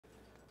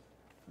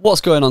What's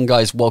going on,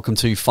 guys? Welcome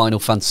to Final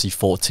Fantasy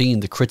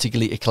XIV, the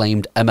critically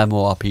acclaimed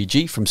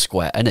MMORPG from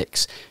Square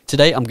Enix.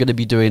 Today I'm going to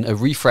be doing a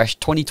refreshed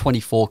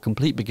 2024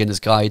 complete beginner's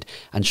guide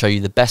and show you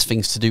the best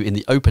things to do in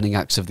the opening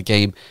acts of the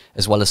game,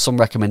 as well as some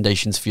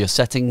recommendations for your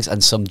settings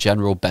and some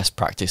general best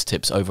practice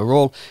tips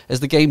overall, as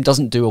the game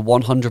doesn't do a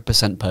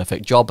 100%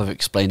 perfect job of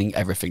explaining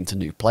everything to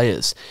new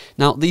players.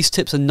 Now, these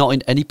tips are not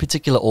in any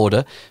particular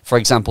order. For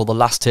example, the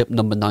last tip,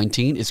 number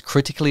 19, is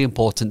critically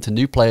important to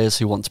new players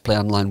who want to play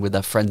online with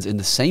their friends in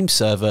the same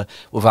server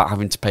without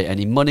having to pay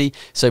any money,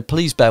 so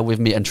please bear with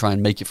me and try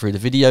and make it through the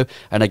video,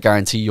 and I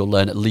guarantee you'll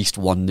learn at least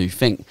one new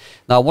thing.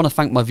 Now, I want to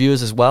thank my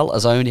viewers as well,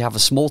 as I only have a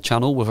small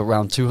channel with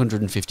around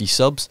 250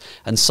 subs,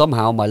 and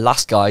somehow my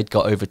last guide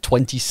got over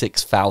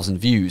 26,000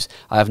 views.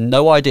 I have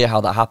no idea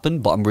how that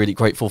happened, but I'm really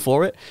grateful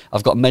for it.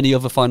 I've got many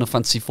other Final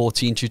Fantasy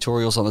XIV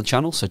tutorials on the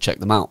channel, so check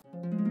them out.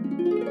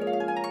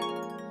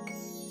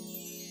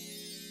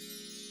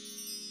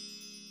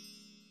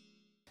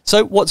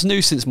 So what's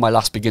new since my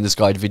last beginner's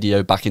guide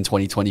video back in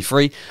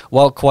 2023?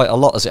 Well, quite a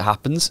lot as it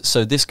happens,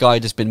 so this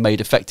guide has been made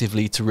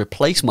effectively to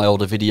replace my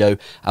older video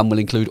and will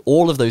include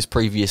all of those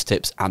previous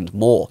tips and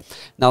more.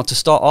 Now, to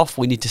start off,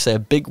 we need to say a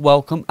big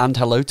welcome and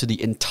hello to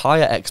the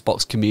entire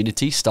Xbox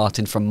community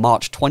starting from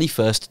March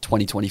 21st,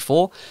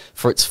 2024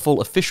 for its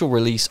full official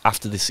release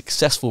after the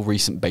successful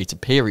recent beta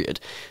period.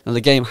 Now,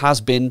 the game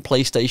has been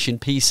PlayStation,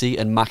 PC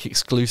and Mac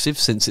exclusive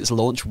since its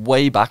launch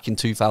way back in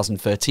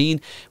 2013,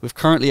 with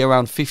currently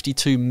around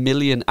 52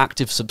 million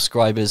active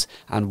subscribers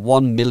and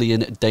 1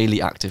 million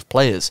daily active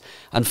players.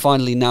 And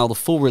finally, now the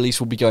full release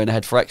will be going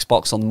ahead for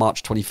Xbox on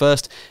March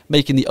 21st,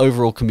 making the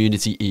overall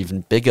community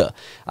even bigger.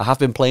 I have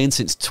been playing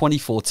since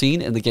 2014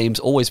 and the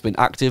game's always been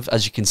active,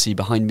 as you can see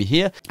behind me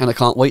here, and I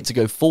can't wait to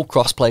go full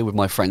crossplay with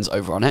my friends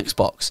over on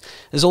Xbox.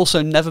 There's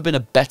also never been a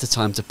better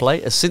time to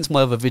play, as since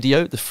my other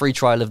video, the free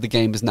trial of the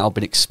game has now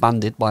been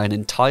expanded by an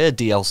entire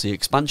DLC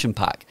expansion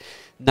pack.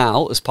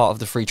 Now, as part of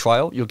the free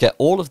trial, you'll get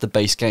all of the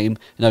base game,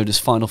 known as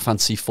Final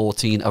Fantasy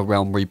XIV A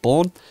Realm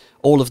Reborn,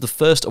 all of the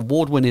first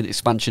award-winning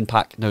expansion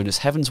pack, known as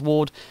Heaven's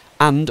Ward,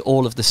 and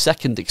all of the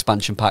second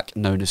expansion pack,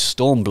 known as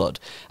Stormblood.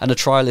 And the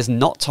trial is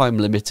not time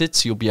limited,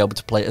 so you'll be able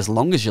to play as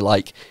long as you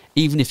like,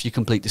 even if you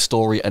complete the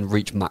story and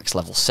reach max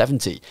level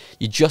 70.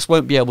 You just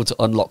won't be able to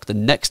unlock the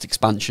next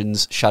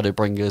expansions,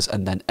 Shadowbringers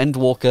and then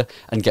Endwalker,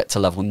 and get to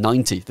level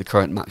 90, the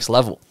current max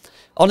level.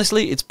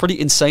 Honestly, it's pretty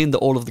insane that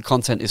all of the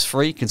content is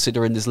free,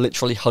 considering there's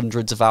literally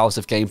hundreds of hours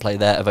of gameplay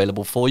there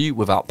available for you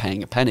without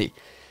paying a penny.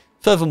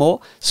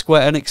 Furthermore,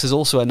 Square Enix has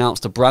also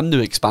announced a brand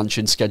new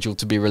expansion scheduled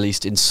to be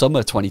released in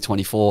summer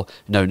 2024,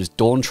 known as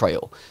Dawn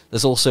Trail.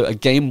 There's also a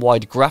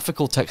game-wide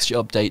graphical texture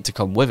update to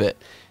come with it.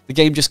 The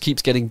game just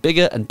keeps getting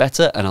bigger and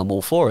better, and I'm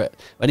all for it.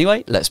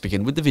 Anyway, let's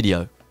begin with the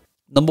video.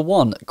 Number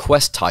 1,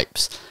 quest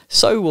types.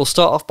 So we'll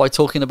start off by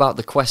talking about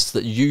the quests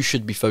that you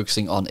should be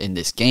focusing on in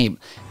this game.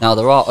 Now,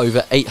 there are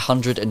over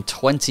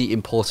 820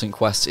 important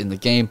quests in the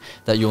game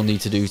that you'll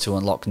need to do to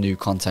unlock new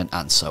content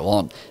and so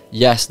on.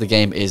 Yes, the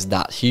game is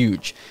that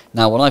huge.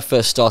 Now, when I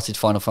first started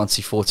Final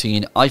Fantasy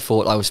XIV, I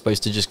thought I was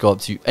supposed to just go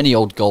up to any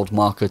old gold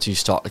marker to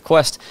start the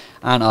quest,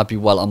 and I'd be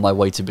well on my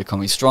way to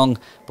becoming strong,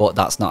 but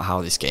that's not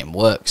how this game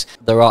works.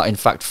 There are in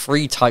fact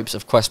 3 types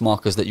of quest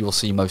markers that you will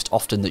see most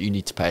often that you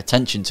need to pay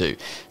attention to.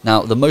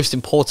 Now, the most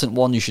important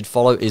one you should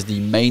follow is the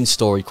main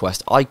story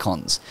quest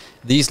icons.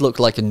 These look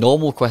like a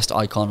normal quest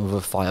icon with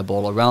a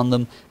fireball around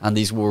them, and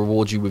these will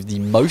reward you with the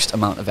most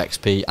amount of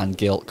XP and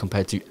guilt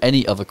compared to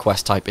any other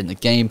quest type in the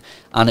game,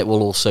 and it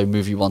will also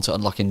move you on to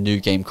unlocking new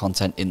game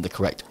content in the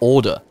correct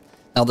order.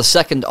 Now, the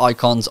second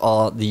icons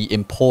are the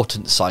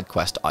important side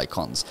quest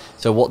icons.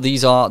 So what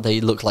these are, they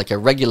look like a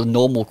regular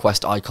normal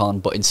quest icon,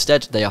 but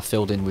instead they are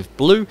filled in with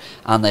blue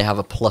and they have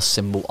a plus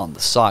symbol on the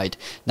side.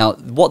 Now,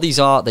 what these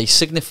are, they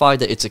signify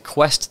that it's a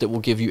quest that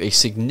will give you a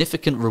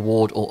significant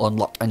reward or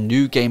unlock a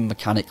new game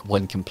mechanic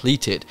when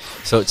completed.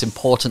 So it's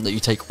important that you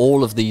take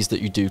all of these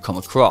that you do come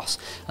across.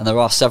 And there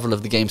are several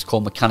of the game's core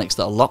mechanics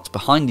that are locked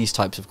behind these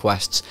types of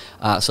quests,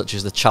 such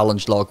as the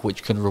challenge log,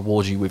 which can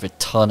reward you with a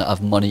ton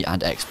of money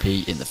and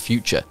XP in the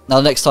future. Now,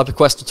 the next type of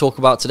quest to talk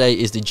about today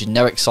is the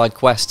generic side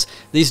quests.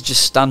 These are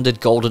just standard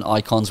golden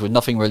icons with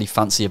nothing really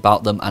fancy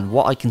about them, and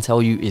what I can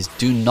tell you is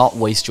do not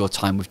waste your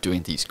time with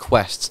doing these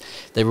quests.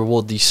 They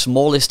reward the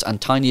smallest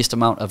and tiniest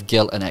amount of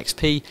guilt and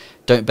XP,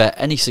 don't bear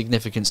any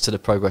significance to the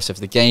progress of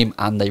the game,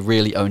 and they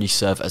really only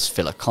serve as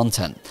filler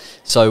content.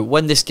 So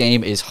when this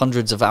game is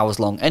hundreds of hours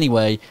long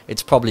anyway,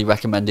 it's probably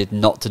recommended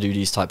not to do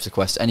these types of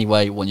quests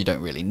anyway when you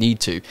don't really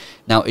need to.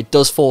 Now, it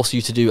does force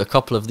you to do a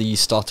couple of these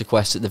starter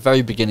quests at the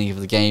very beginning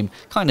of the game,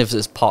 kind of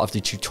as part of the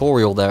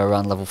tutorial there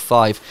around level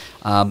 5,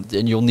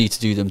 and you'll need to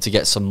do them to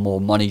get some more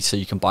money so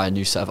you can buy a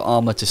new set of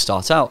armor to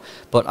start out,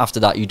 but after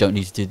that you don't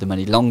need to do them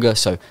any longer,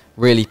 so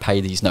really pay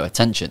these no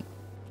attention.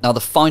 Now, the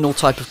final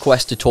type of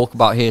quest to talk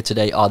about here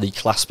today are the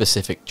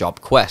class-specific job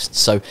quests,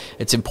 so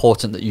it's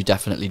important that you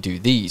definitely do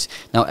these.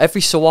 Now,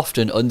 every so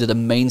often under the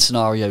main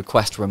scenario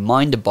quest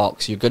reminder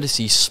box, you're going to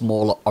see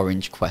smaller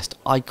orange quest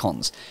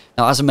icons.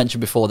 Now, as I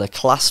mentioned before, they're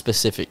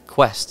class-specific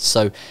quests,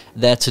 so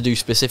they're to do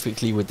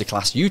specifically with the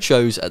class you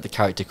chose at the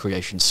character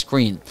creation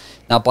screen.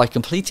 Now, by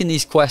completing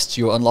these quests,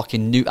 you're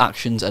unlocking new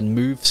actions and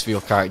moves for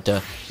your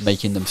character,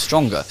 making them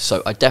stronger.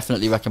 So I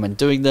definitely recommend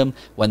doing them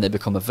when they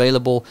become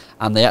available,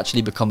 and they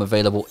actually become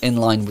available in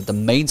line with the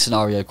main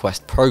scenario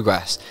quest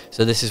progress.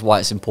 So this is why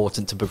it's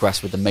important to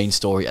progress with the main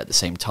story at the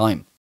same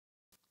time.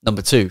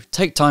 Number 2,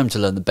 take time to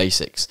learn the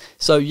basics.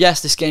 So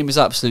yes, this game is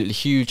absolutely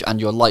huge and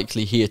you're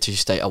likely here to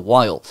stay a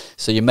while,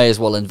 so you may as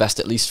well invest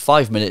at least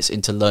 5 minutes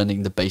into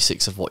learning the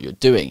basics of what you're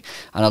doing.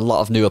 And a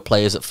lot of newer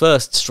players at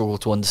first struggle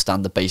to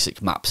understand the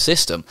basic map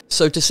system.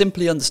 So to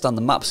simply understand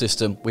the map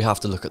system, we have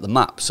to look at the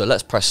map. So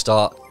let's press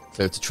start,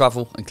 go to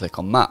travel and click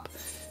on map.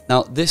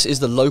 Now this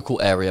is the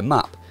local area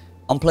map.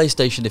 On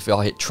PlayStation, if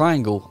I hit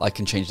triangle, I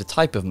can change the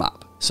type of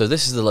map. So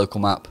this is the local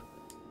map,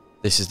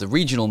 this is the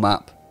regional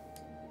map,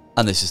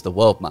 and this is the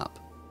world map.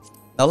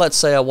 Now let's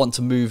say I want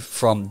to move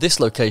from this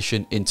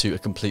location into a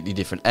completely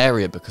different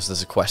area because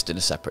there's a quest in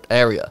a separate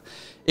area.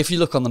 If you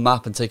look on the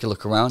map and take a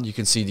look around, you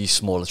can see these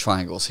smaller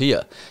triangles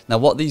here. Now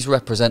what these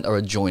represent are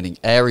adjoining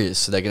areas,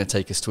 so they're going to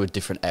take us to a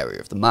different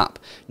area of the map.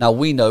 Now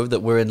we know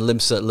that we're in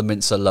Limsa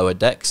Lominsa Lower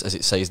Decks, as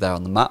it says there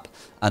on the map,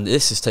 and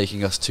this is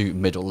taking us to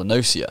Middle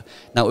Lenosia.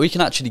 Now we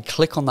can actually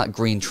click on that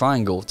green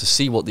triangle to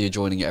see what the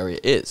adjoining area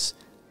is.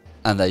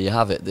 And there you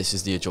have it, this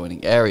is the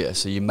adjoining area,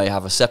 so you may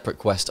have a separate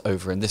quest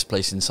over in this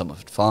place in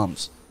Summerford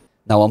Farms.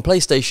 Now on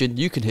PlayStation,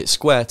 you can hit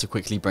square to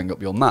quickly bring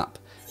up your map.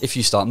 If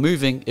you start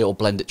moving, it will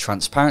blend it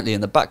transparently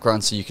in the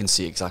background so you can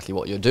see exactly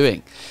what you're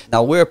doing.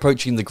 Now we're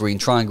approaching the green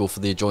triangle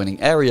for the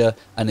adjoining area,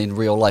 and in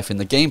real life in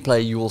the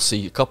gameplay you will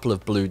see a couple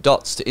of blue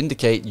dots to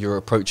indicate you're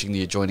approaching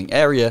the adjoining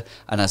area,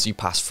 and as you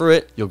pass through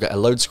it, you'll get a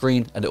load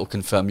screen and it will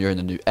confirm you're in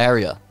a new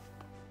area.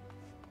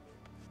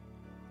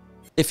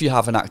 If you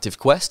have an active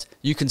quest,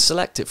 you can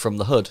select it from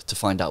the HUD to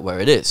find out where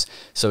it is.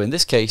 So in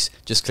this case,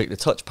 just click the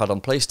touchpad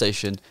on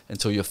PlayStation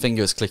until your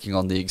finger is clicking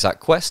on the exact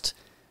quest.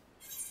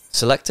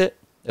 Select it,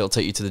 it'll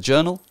take you to the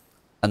journal,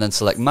 and then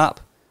select map,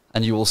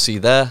 and you will see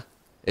there,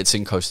 it's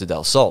in Costa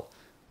del Sol.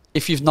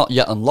 If you've not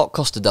yet unlocked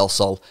Costa del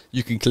Sol,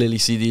 you can clearly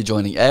see the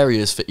adjoining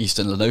areas for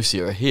Eastern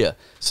Lenosia are here,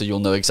 so you'll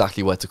know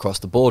exactly where to cross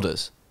the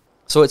borders.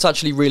 So it's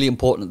actually really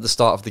important at the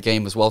start of the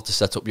game as well to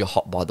set up your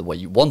hotbar the way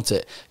you want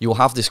it. You'll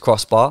have this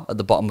crossbar at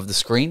the bottom of the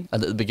screen,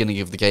 and at the beginning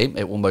of the game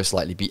it will most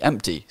likely be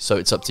empty, so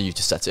it's up to you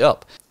to set it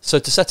up. So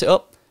to set it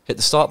up, hit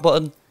the start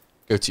button,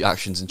 go to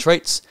actions and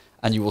traits,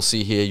 and you will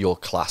see here your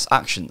class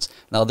actions.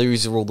 Now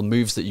these are all the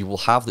moves that you will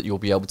have that you'll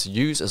be able to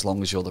use as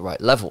long as you're the right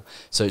level.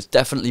 So it's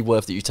definitely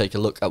worth that you take a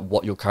look at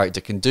what your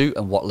character can do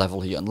and what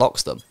level he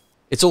unlocks them.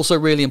 It's also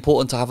really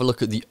important to have a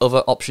look at the other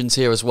options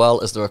here as well,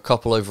 as there are a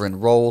couple over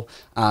in role,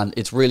 and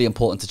it's really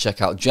important to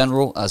check out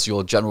general, as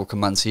your general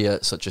commands here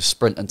such as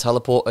sprint and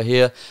teleport are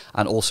here,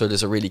 and also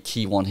there's a really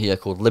key one here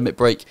called limit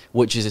break,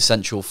 which is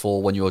essential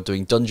for when you're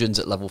doing dungeons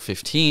at level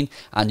 15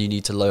 and you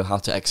need to know how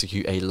to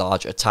execute a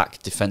large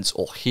attack, defense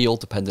or heal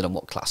depending on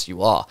what class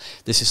you are.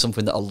 This is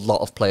something that a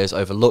lot of players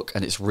overlook,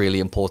 and it's really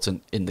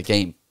important in the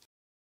game.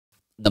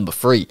 Number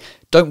 3,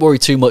 don't worry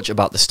too much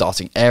about the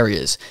starting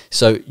areas.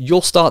 So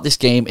you'll start this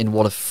game in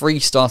one of 3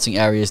 starting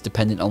areas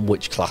depending on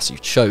which class you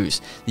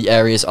chose. The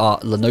areas are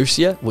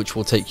Lenosia, which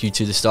will take you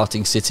to the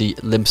starting city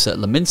Limsa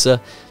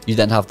Lominsa. You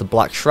then have the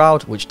Black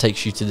Shroud, which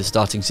takes you to the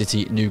starting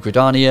city New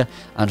Gridania,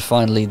 and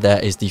finally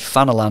there is the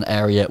Fanalan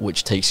area,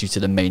 which takes you to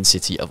the main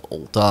city of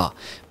Uldar.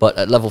 But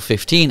at level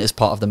 15, as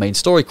part of the main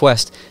story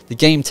quest, the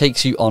game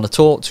takes you on a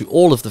tour to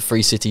all of the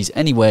 3 cities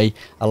anyway,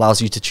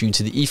 allows you to tune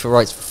to the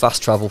Aetherytes for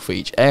fast travel for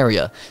each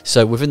area.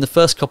 So within the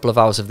first couple of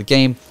hours of the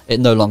game, it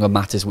no longer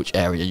matters which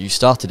area you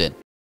started in.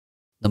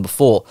 Number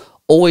 4,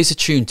 always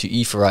attune to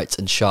Aetherytes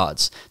and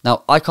shards.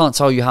 Now, I can't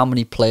tell you how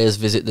many players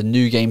visit the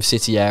new game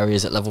city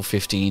areas at level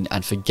 15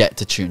 and forget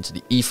to tune to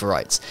the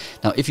Aetherytes.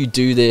 Now, if you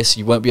do this,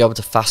 you won't be able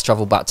to fast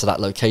travel back to that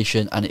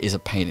location, and it is a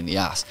pain in the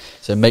ass.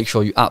 So make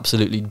sure you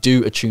absolutely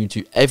do attune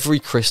to every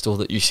crystal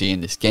that you see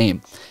in this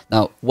game.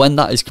 Now, when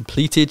that is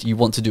completed, you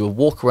want to do a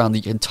walk around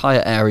the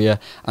entire area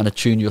and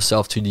attune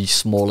yourself to the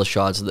smaller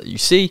shards that you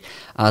see,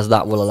 as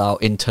that will allow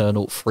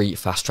internal free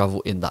fast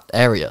travel in that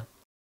area.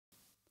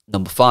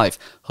 Number 5,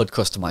 HUD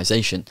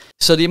Customization.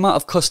 So the amount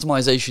of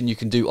customization you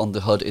can do on the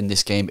HUD in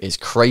this game is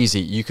crazy.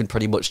 You can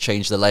pretty much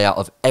change the layout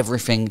of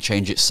everything,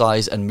 change its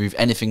size, and move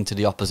anything to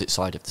the opposite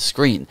side of the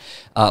screen.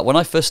 When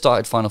I first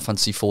started Final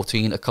Fantasy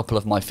XIV, a couple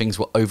of my things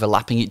were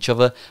overlapping each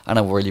other, and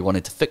I really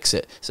wanted to fix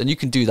it. So you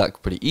can do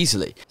that pretty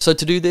easily. So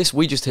to do this,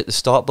 we just hit the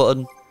start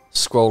button,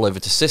 scroll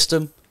over to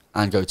System,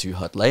 and go to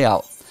HUD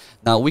Layout.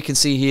 Now we can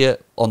see here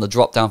on the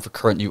drop down for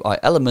current UI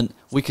element,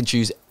 we can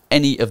choose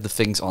any of the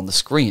things on the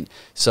screen.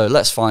 So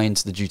let's find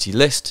the duty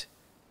list.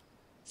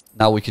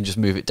 Now we can just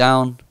move it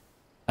down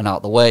and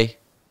out the way.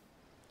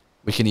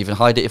 We can even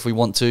hide it if we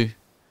want to.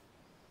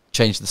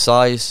 Change the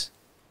size.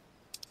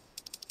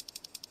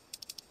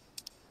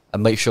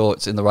 And make sure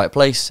it's in the right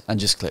place, and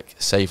just click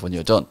save when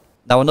you're done.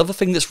 Now, another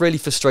thing that's really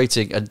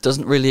frustrating and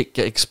doesn't really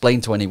get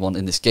explained to anyone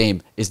in this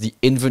game is the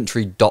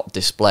inventory dot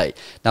display.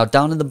 Now,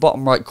 down in the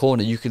bottom right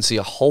corner, you can see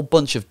a whole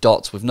bunch of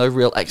dots with no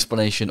real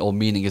explanation or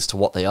meaning as to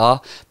what they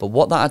are, but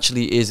what that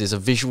actually is a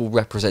visual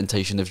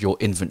representation of your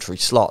inventory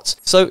slots.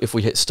 So if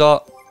we hit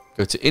start,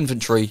 go to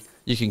inventory,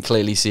 you can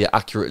clearly see it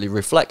accurately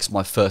reflects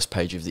my first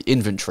page of the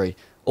inventory.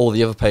 All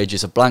the other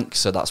pages are blank,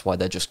 so that's why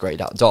they're just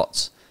grayed out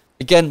dots.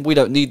 Again, we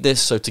don't need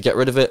this, so to get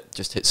rid of it,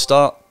 just hit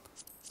start,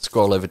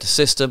 scroll over to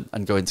system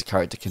and go into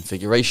character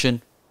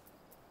configuration,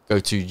 go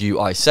to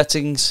UI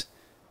settings,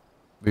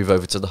 move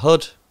over to the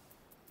HUD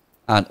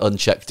and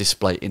uncheck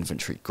display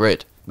inventory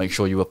grid. Make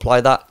sure you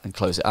apply that and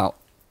close it out.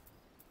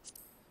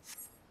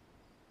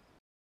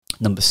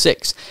 Number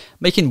 6,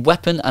 making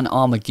weapon and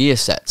armor gear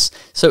sets.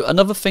 So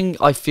another thing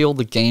I feel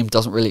the game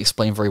doesn't really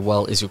explain very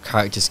well is your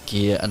character's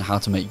gear and how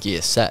to make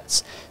gear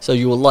sets. So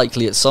you will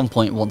likely at some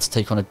point want to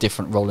take on a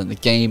different role in the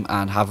game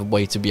and have a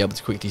way to be able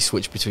to quickly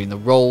switch between the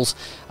roles,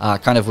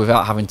 kind of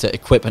without having to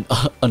equip and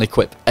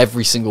unequip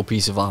every single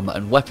piece of armor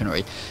and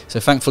weaponry.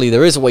 So thankfully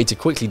there is a way to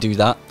quickly do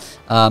that.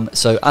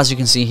 So as you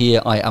can see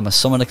here, I am a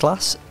summoner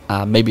class.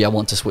 Maybe I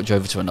want to switch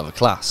over to another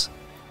class.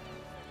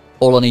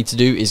 All I need to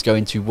do is go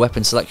into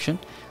weapon selection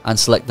and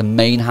select the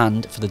main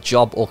hand for the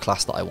job or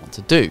class that I want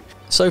to do.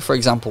 So for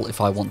example, if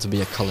I want to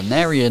be a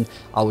culinarian,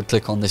 I would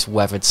click on this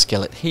weathered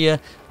skillet here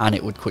and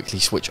it would quickly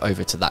switch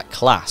over to that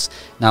class.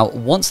 Now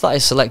once that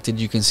is selected,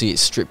 you can see it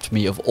stripped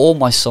me of all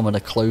my summoner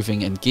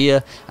clothing and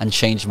gear and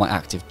changed my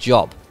active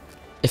job.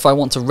 If I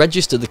want to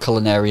register the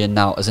culinarian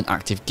now as an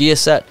active gear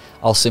set,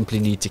 I'll simply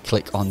need to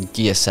click on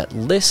gear set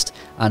list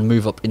and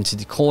move up into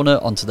the corner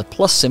onto the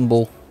plus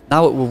symbol.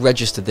 Now it will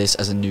register this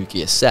as a new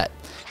gear set.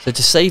 So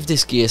to save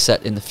this gear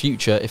set in the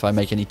future, if I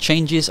make any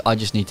changes, I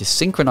just need to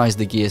synchronize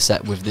the gear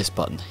set with this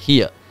button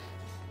here.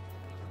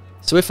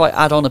 So if I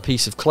add on a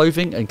piece of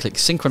clothing and click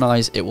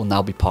synchronize, it will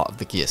now be part of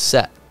the gear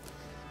set.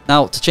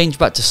 Now to change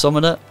back to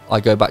summoner, I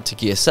go back to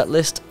gear set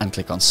list and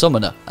click on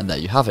summoner, and there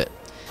you have it.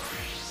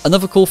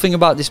 Another cool thing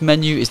about this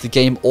menu is the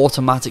game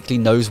automatically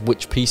knows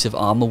which piece of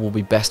armor will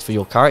be best for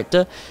your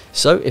character.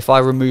 So if I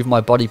remove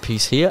my body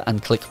piece here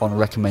and click on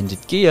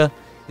recommended gear,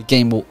 the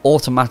game will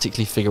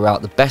automatically figure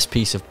out the best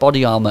piece of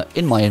body armor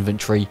in my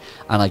inventory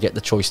and I get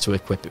the choice to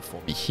equip it for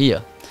me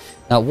here.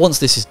 Now once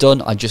this is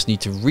done, I just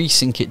need to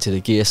resync it to the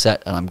gear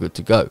set and I'm good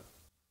to go.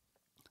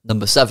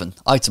 Number 7,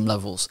 item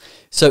levels.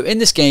 So in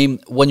this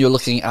game, when you're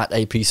looking at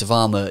a piece of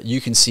armor,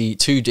 you can see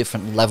 2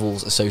 different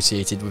levels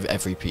associated with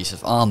every piece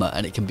of armor,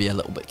 and it can be a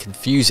little bit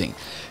confusing.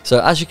 So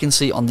as you can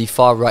see on the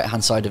far right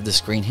hand side of the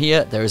screen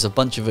here, there is a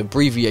bunch of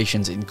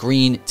abbreviations in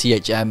green,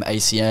 THM,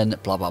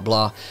 ACN, blah blah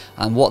blah,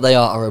 and what they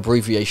are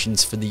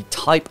abbreviations for the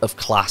type of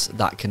class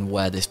that can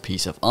wear this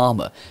piece of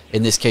armor.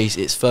 In this case,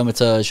 it's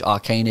Thaumaturge,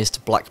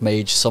 Arcanist, Black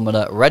Mage,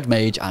 Summoner, Red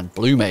Mage, and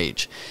Blue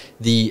Mage.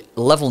 The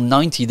level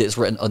 90 that's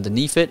written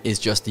underneath it is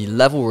just the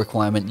level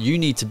requirement you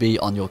need to be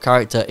on your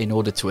character in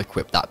order to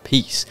equip that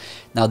piece.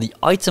 Now the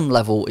item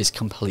level is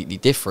completely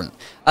different.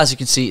 As you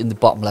can see in the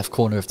bottom left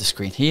corner of the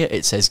screen here,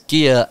 it says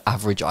gear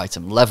average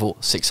item level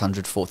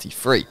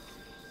 643.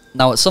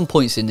 Now at some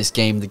points in this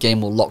game, the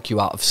game will lock you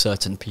out of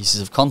certain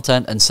pieces of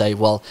content and say,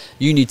 well,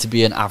 you need to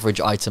be an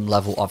average item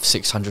level of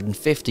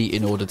 650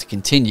 in order to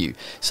continue.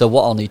 So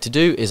what I'll need to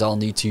do is I'll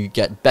need to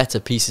get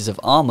better pieces of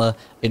armor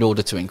in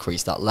order to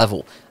increase that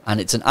level. And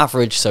it's an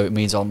average, so it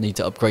means I'll need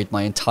to upgrade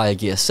my entire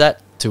gear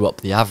set to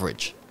up the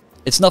average.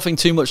 It's nothing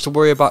too much to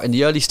worry about in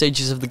the early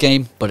stages of the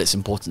game, but it's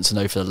important to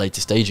know for the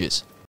later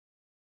stages.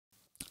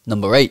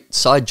 Number 8,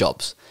 side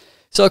jobs.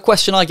 So a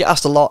question I get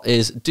asked a lot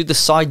is, do the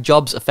side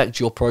jobs affect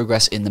your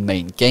progress in the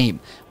main game?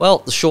 Well,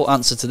 the short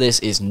answer to this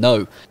is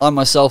no. I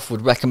myself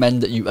would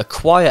recommend that you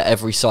acquire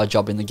every side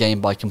job in the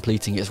game by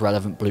completing its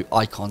relevant blue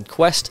icon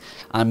quest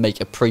and make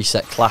a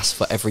preset class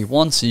for every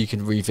one so you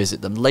can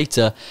revisit them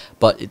later,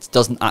 but it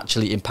doesn't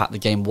actually impact the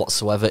game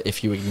whatsoever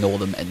if you ignore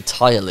them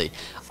entirely.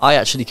 I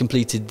actually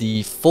completed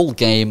the full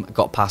game,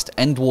 got past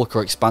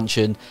Endwalker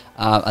expansion,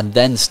 and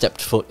then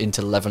stepped foot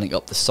into leveling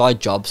up the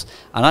side jobs.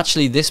 And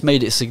actually this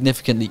made it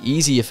significantly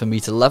easier for me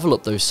to level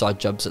up those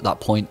side jobs at that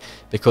point,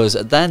 because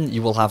then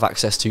you will have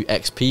access to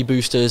XP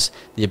boosters,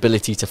 the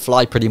ability to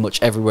fly pretty much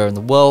everywhere in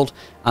the world,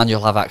 and you'll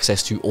have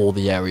access to all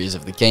the areas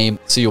of the game,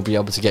 so you'll be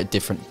able to get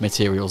different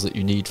materials that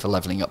you need for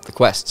leveling up the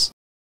quests.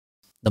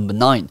 Number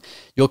 9,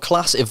 your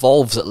class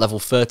evolves at level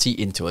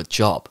 30 into a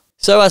job.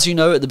 So as you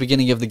know, at the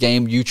beginning of the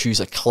game you choose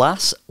a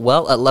class.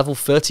 Well, at level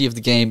 30 of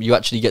the game you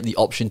actually get the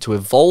option to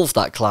evolve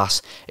that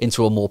class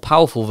into a more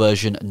powerful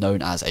version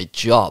known as a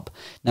job.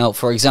 Now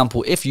for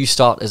example, if you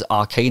start as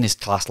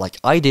Arcanist class like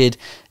I did,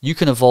 you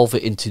can evolve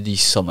it into the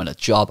Summoner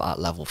job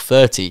at level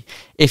 30.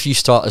 If you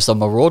start as the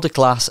Marauder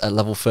class at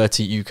level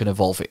 30, you can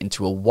evolve it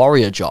into a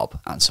Warrior job,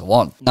 and so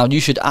on. Now you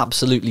should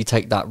absolutely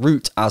take that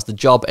route, as the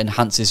job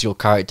enhances your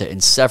character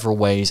in several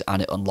ways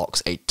and it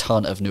unlocks a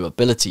ton of new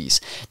abilities.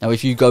 Now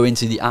if you go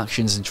into the actual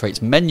actions and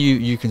traits menu,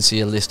 you can see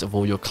a list of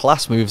all your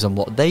class moves and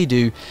what they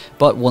do,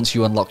 but once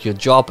you unlock your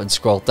job and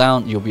scroll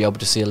down, you'll be able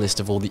to see a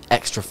list of all the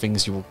extra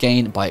things you will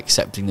gain by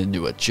accepting the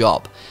newer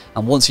job.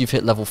 And once you've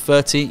hit level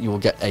 30, you will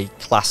get a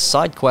class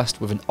side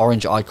quest with an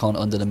orange icon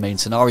under the main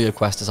scenario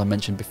quest, as I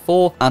mentioned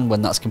before, and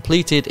when that's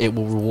completed, it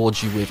will reward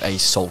you with a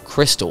soul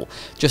crystal.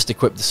 Just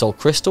equip the soul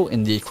crystal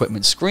in the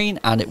equipment screen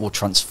and it will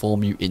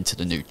transform you into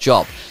the new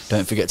job.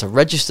 Don't forget to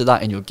register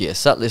that in your gear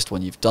set list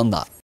when you've done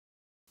that.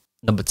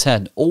 Number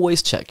 10,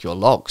 always check your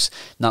logs.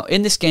 Now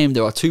in this game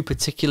there are two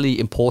particularly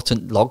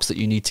important logs that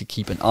you need to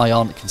keep an eye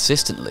on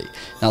consistently.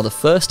 Now the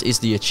first is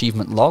the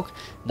achievement log.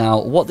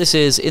 Now what this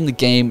is, in the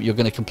game you're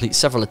going to complete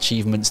several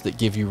achievements that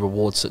give you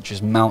rewards such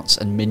as mounts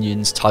and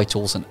minions,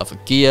 titles and other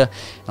gear.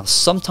 Now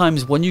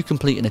sometimes when you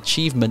complete an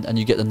achievement and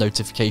you get the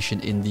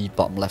notification in the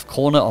bottom left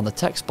corner on the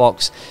text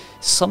box,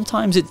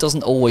 sometimes it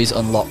doesn't always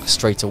unlock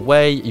straight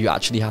away. You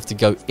actually have to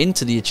go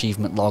into the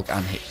achievement log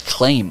and hit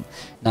claim.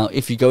 Now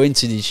if you go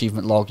into the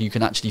achievement log, you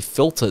can actually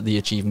filter the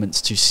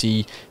achievements to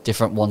see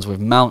different ones with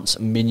mounts,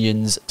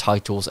 minions,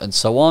 titles and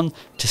so on,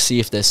 to see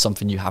if there's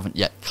something you haven't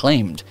yet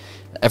claimed.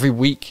 Every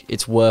week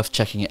it's worth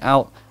checking it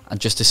out and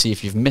just to see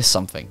if you've missed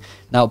something.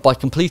 Now by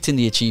completing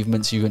the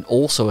achievements you can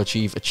also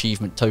achieve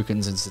achievement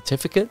tokens and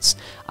certificates,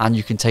 and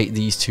you can take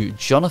these to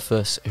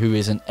Jonathus, who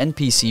is an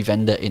NPC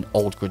vendor in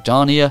Old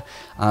Gridania,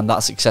 and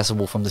that's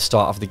accessible from the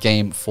start of the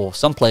game for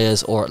some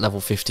players or at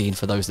level 15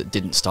 for those that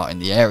didn't start in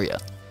the area.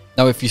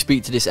 Now if you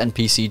speak to this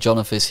NPC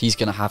Jonathus, he's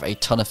going to have a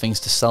ton of things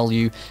to sell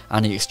you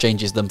and he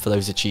exchanges them for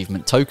those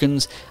achievement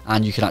tokens,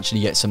 and you can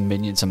actually get some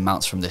minions and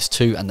mounts from this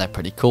too, and they're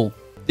pretty cool.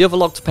 The other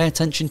log to pay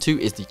attention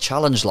to is the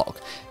challenge log.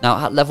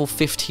 Now at level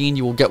 15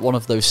 you will get one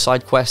of those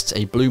side quests,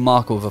 a blue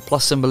marker with a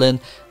plus symbol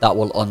in, that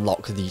will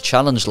unlock the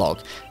challenge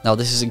log. Now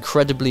this is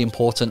incredibly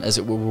important as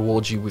it will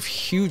reward you with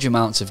huge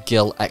amounts of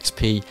Gil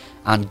XP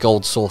and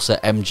Gold Saucer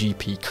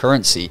MGP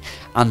currency,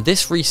 and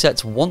this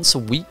resets once a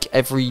week.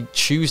 Every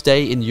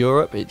Tuesday in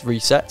Europe it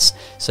resets,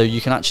 so you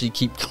can actually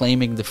keep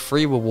claiming the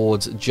free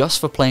rewards just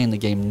for playing the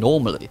game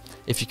normally.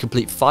 If you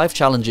complete 5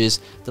 challenges,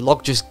 the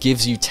log just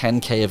gives you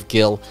 10k of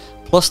Gil,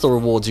 plus the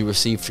rewards you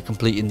receive for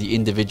completing the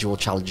individual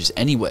challenges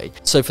anyway.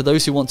 So for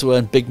those who want to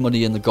earn big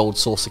money in the Gold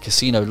Saucer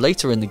Casino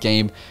later in the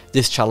game,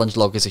 this challenge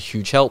log is a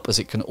huge help as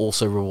it can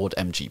also reward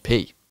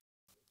MGP.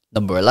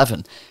 Number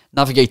 11,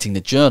 navigating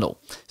the journal.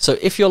 So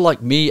if you're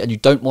like me and you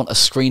don't want a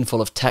screen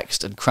full of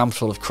text and crammed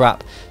full of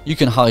crap, you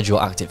can hide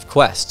your active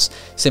quests.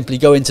 Simply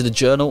go into the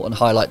journal and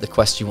highlight the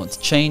quest you want to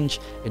change.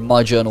 In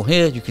my journal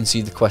here, you can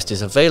see the quest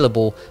is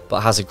available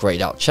but has a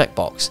grayed out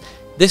checkbox.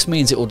 This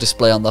means it will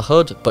display on the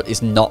HUD but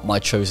is not my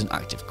chosen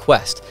active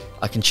quest.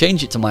 I can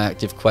change it to my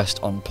active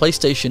quest on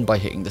PlayStation by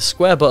hitting the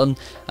square button,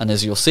 and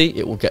as you'll see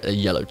it will get a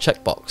yellow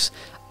checkbox.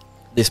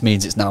 This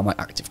means it's now my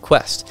active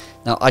quest.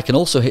 Now I can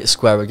also hit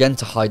square again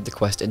to hide the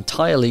quest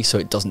entirely so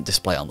it doesn't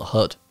display on the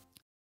HUD.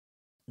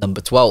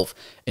 Number 12,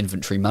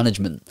 inventory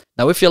management.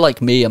 Now if you're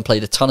like me and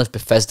played a ton of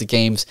Bethesda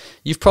games,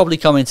 you've probably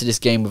come into this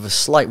game with a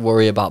slight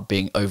worry about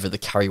being over the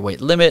carry weight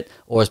limit,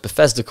 or as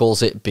Bethesda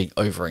calls it, being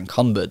over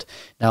encumbered.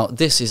 Now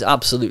this is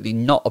absolutely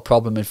not a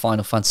problem in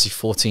Final Fantasy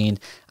XIV,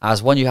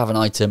 as when you have an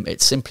item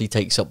it simply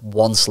takes up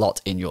 1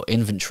 slot in your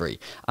inventory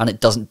and it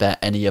doesn't bear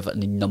any of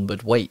any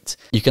numbered weight.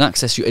 You can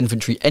access your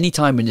inventory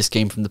anytime in this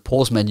game from the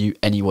pause menu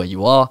anywhere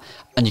you are,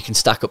 and you can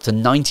stack up to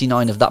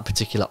 99 of that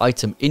particular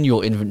item in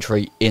your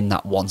inventory in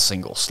that one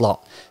single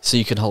slot, so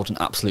you can hold an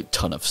absolute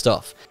ton of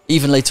stuff.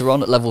 Even later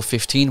on at level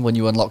 15 when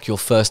you unlock your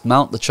first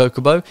mount, the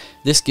Chocobo,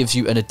 this gives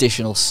you an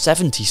additional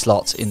 70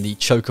 slots in the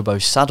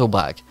Chocobo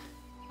saddlebag,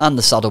 and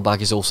the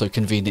saddlebag is also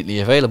conveniently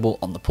available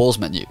on the pause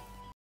menu.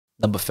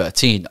 Number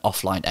 13,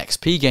 offline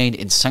XP gain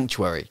in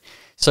Sanctuary.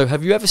 So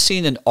have you ever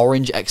seen an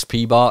orange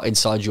XP bar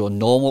inside your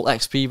normal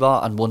XP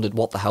bar and wondered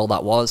what the hell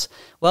that was?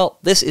 Well,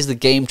 this is the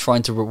game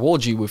trying to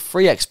reward you with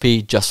free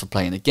XP just for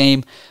playing the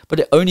game, but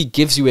it only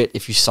gives you it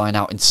if you sign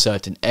out in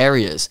certain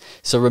areas.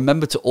 So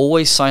remember to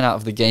always sign out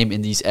of the game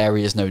in these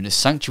areas known as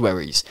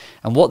sanctuaries.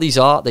 And what these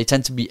are, they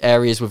tend to be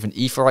areas with an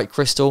Aetheryte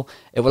crystal.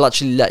 It will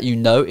actually let you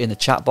know in the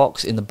chat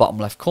box in the bottom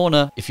left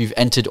corner if you've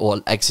entered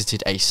or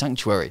exited a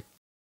sanctuary.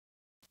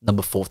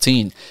 Number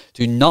 14,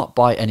 do not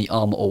buy any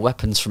armor or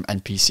weapons from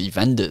NPC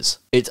vendors.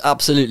 It's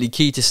absolutely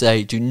key to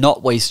say do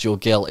not waste your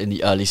gil in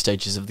the early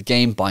stages of the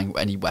game buying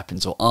any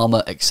weapons or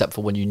armor except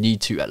for when you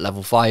need to at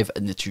level 5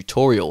 in the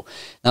tutorial.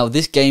 Now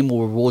this game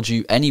will reward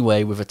you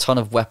anyway with a ton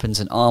of weapons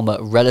and armor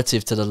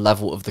relative to the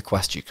level of the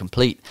quest you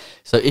complete.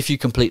 So if you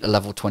complete a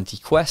level 20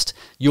 quest,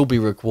 you'll be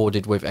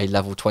rewarded with a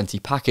level 20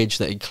 package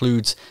that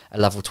includes a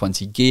level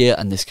 20 gear,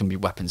 and this can be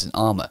weapons and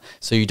armor,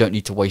 so you don't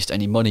need to waste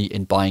any money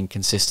in buying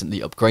consistently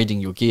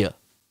upgrading your gear.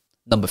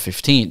 Number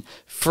 15,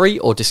 free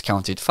or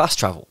discounted fast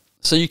travel.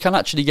 So you can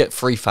actually get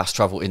free fast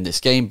travel in this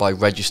game by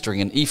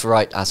registering an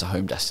Aetheryte as a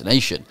home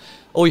destination.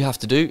 All you have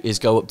to do is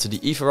go up to the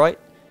Aetheryte,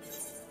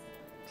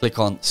 click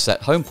on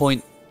set home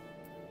point,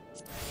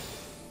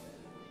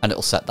 and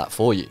it'll set that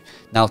for you.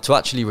 Now to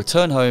actually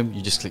return home,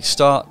 you just click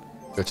start,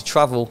 go to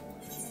travel,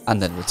 and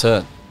then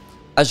return.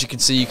 As you can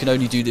see, you can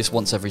only do this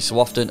once every so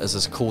often, as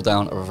there's a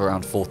cooldown of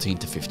around 14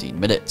 to 15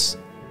 minutes.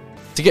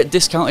 To get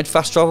discounted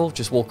fast travel,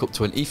 just walk up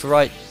to an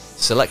Aetheryte,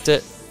 select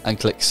it, and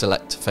click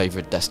select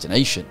favoured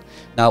destination.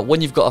 Now,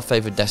 when you've got a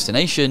favoured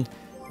destination,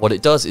 what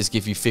it does is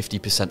give you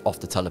 50% off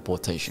the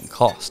teleportation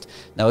cost.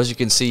 Now, as you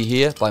can see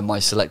here, by my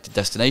selected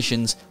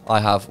destinations, I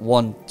have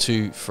 1,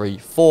 2, 3,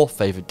 4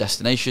 favoured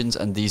destinations,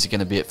 and these are going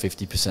to be at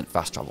 50%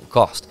 fast travel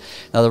cost.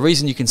 Now, the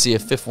reason you can see a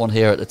fifth one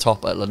here at the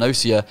top at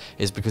Lenosia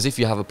is because if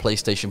you have a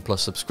PlayStation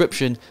Plus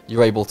subscription,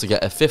 you're able to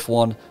get a fifth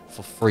one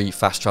for free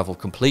fast travel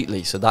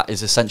completely. So that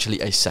is essentially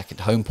a second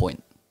home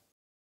point.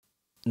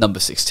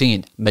 Number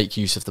 16, make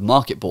use of the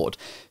Marketboard.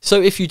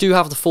 So if you do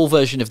have the full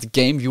version of the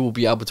game, you will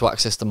be able to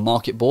access the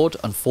Marketboard.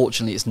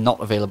 Unfortunately, it's not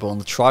available on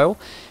the trial.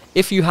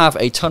 If you have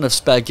a ton of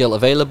spare gil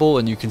available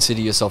and you consider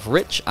yourself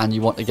rich and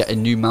you want to get a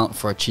new mount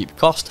for a cheap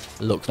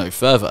cost, look no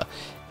further.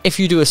 If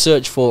you do a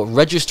search for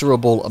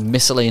registerable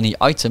miscellaneous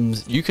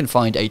items, you can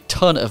find a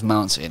ton of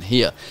mounts in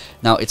here.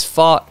 Now, it's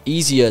far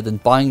easier than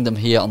buying them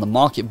here on the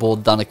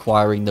Marketboard than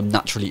acquiring them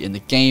naturally in the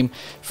game.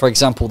 For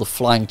example, the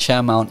flying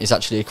chair mount is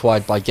actually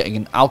acquired by getting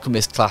an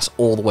alchemist class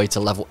all the way to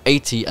level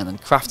 80 and then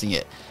crafting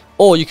it.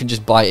 Or you can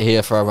just buy it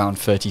here for around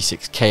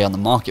 36k on the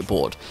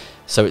Marketboard.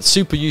 So it's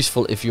super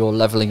useful if you're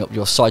leveling up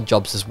your side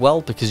jobs as well,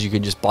 because you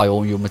can just buy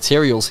all your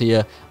materials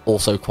here,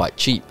 also quite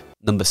cheap.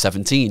 Number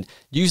 17,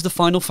 use the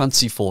Final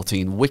Fantasy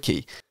XIV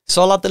Wiki.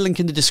 So I'll add the link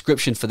in the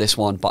description for this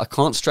one, but I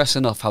can't stress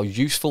enough how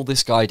useful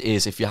this guide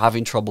is if you're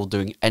having trouble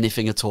doing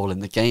anything at all in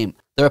the game.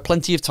 There are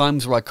plenty of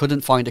times where I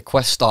couldn't find a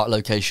quest start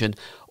location,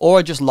 or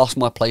I just lost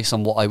my place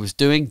on what I was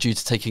doing due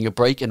to taking a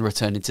break and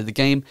returning to the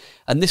game,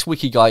 and this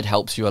wiki guide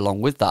helps you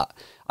along with that.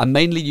 I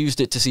mainly used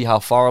it to see how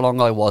far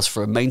along I was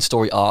for a main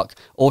story arc,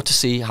 or to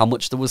see how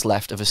much there was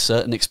left of a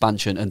certain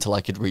expansion until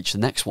I could reach the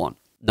next one.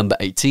 Number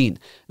 18,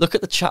 look at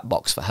the chat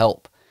box for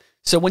help.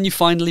 So when you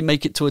finally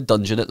make it to a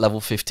dungeon at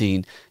level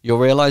 15, you'll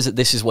realise that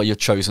this is where your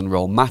chosen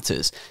role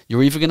matters.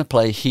 You're either going to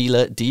play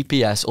healer,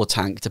 DPS or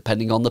tank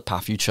depending on the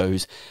path you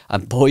chose,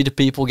 and boy do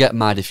people get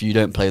mad if you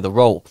don't play the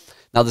role.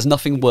 Now, there's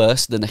nothing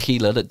worse than a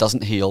healer that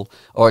doesn't heal,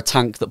 or a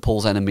tank that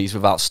pulls enemies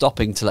without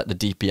stopping to let the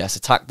DPS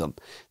attack them.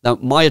 Now,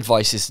 my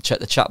advice is to check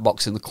the chat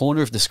box in the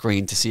corner of the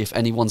screen to see if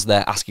anyone's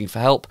there asking for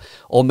help,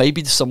 or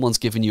maybe someone's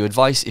giving you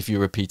advice if you're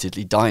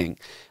repeatedly dying.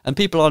 And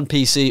people on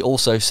PC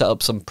also set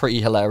up some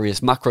pretty hilarious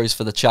macros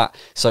for the chat,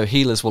 so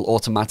healers will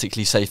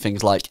automatically say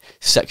things like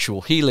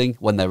sexual healing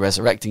when they're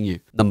resurrecting you.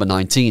 Number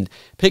 19,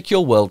 pick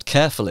your world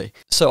carefully.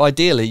 So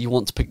ideally, you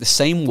want to pick the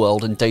same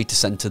world and data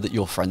center that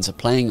your friends are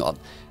playing on.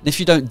 And if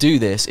you don't do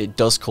this, it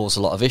does cause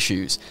a lot of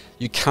issues.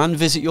 You can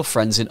visit your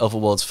friends in other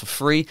worlds for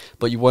free,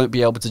 but you won't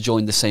be able to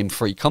join the same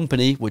free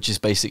company, which is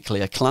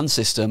basically a clan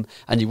system,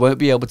 and you won't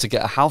be able to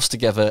get a house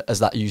together as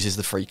that uses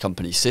the free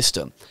company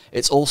system.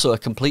 It's also a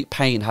complete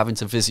pain having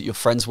to visit your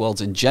friends' worlds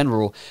in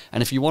general,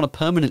 and if you want to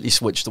permanently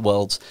switch the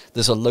worlds,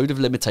 there's a load of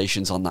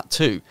limitations on that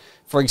too.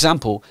 For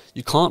example,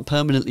 you can't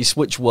permanently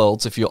switch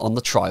worlds if you're on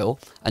the trial,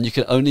 and you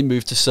can only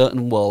move to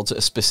certain worlds at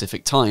a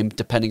specific time,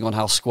 depending on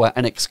how Square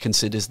Enix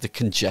considers the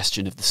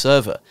congestion of the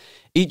server.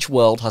 Each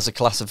world has a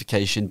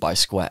classification by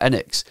Square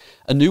Enix.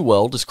 A new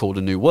world is called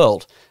a new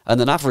world, and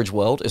an average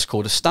world is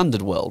called a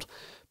standard world.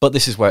 But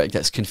this is where it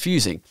gets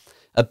confusing.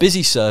 A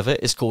busy server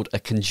is called a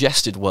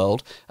congested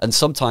world, and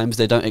sometimes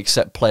they don't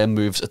accept player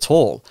moves at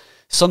all.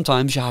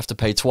 Sometimes you have to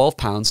pay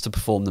 £12 to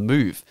perform the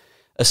move.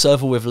 A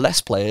server with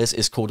less players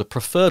is called a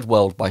preferred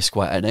world by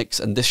Square Enix,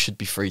 and this should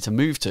be free to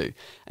move to.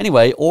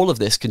 Anyway, all of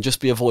this can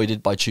just be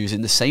avoided by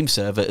choosing the same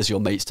server as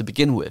your mates to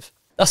begin with.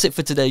 That's it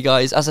for today,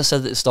 guys. As I said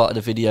at the start of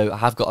the video, I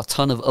have got a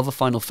ton of other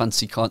Final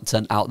Fantasy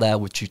content out there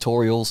with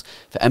tutorials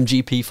for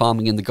MGP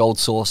farming in the Gold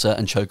Saucer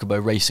and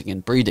Chocobo racing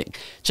and breeding.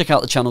 Check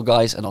out the channel,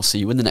 guys, and I'll see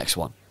you in the next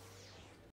one.